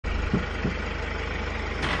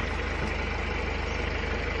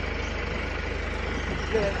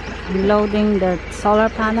loading the solar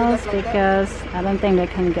panels because I don't think they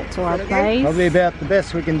can get to our place. Probably about the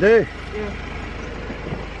best we can do.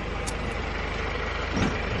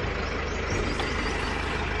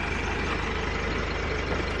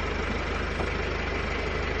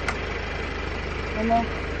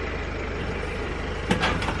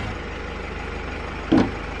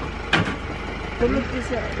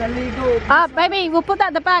 Baby, we'll put that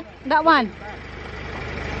at the back, that one.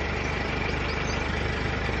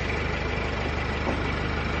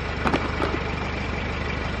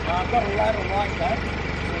 I've got a ladder like that,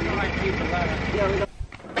 so you might keep the ladder.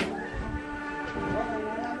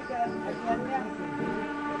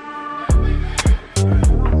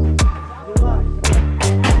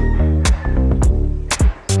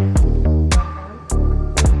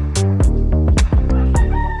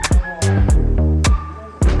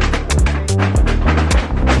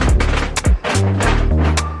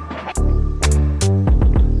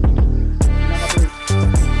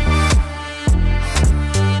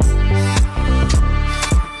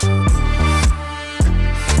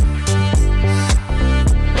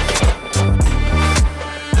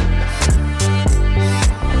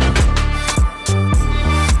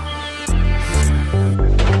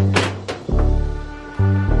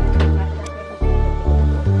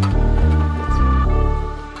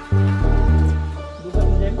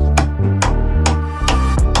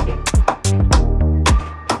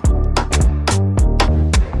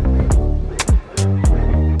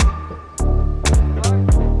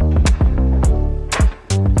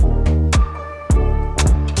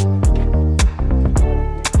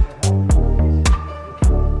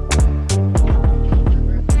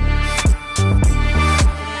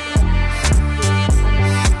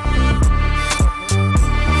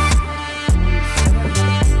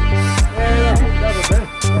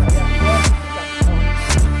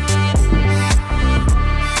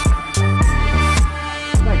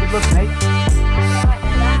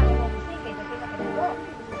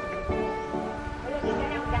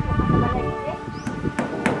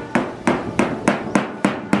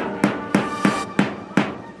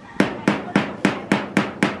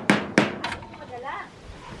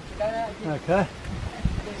 Okay.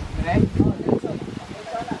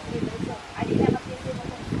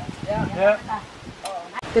 Yeah.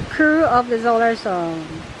 The crew of the solar zone.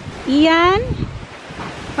 Ian,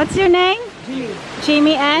 what's your name? Jimmy.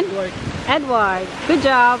 Jimmy and Edward. Good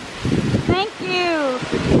job. Thank you.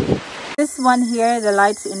 This one here, the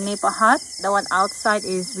lights in Nipa Hut. The one outside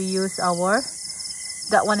is we use our.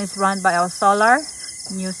 That one is run by our solar,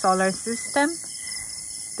 new solar system.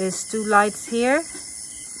 There's two lights here,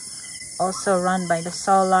 also run by the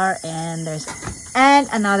solar, and there's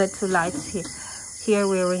another two lights here. Here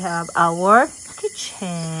where we have our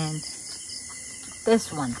kitchen.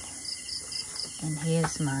 This one. And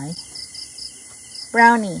here's my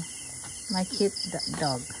Brownie, my cute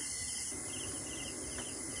dog.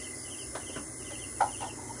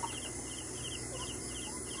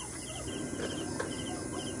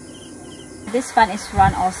 This fan is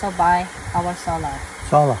run also by our solar.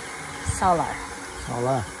 Solar. Solar.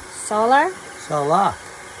 Solar. Solar. Solar.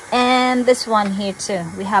 And this one here too.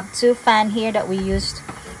 We have two fan here that we used,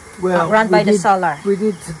 Well, run by the solar. We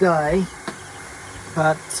did today,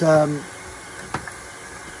 but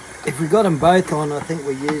if we got them both on, I think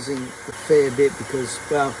we're using a fair bit because,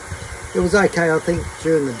 well, it was okay. I think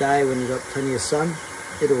during the day when you got plenty of sun,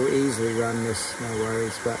 it'll easily run this, no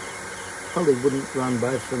worries. But probably wouldn't run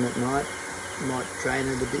both of them at night. Might drain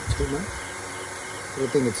it a bit too much. But I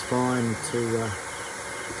think it's fine to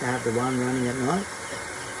have the one running at night,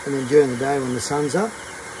 and then during the day when the sun's up,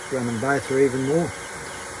 run them both or even more.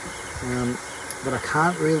 But I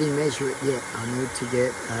can't really measure it yet. I need to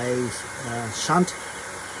get a shunt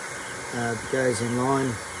that goes in line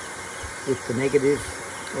with the negative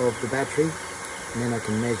of the battery, and then I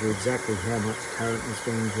can measure exactly how much current is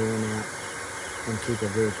being drawn out and keep a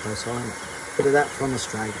very close eye on it. Bit of that from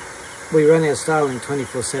Australia. We run our Starlink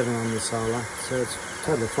 24/7 on the solar, so it's a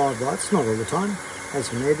total of 5 lights, not all the time,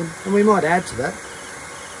 as we need them. And we might add to that,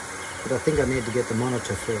 but I think I need to get the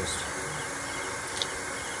monitor first.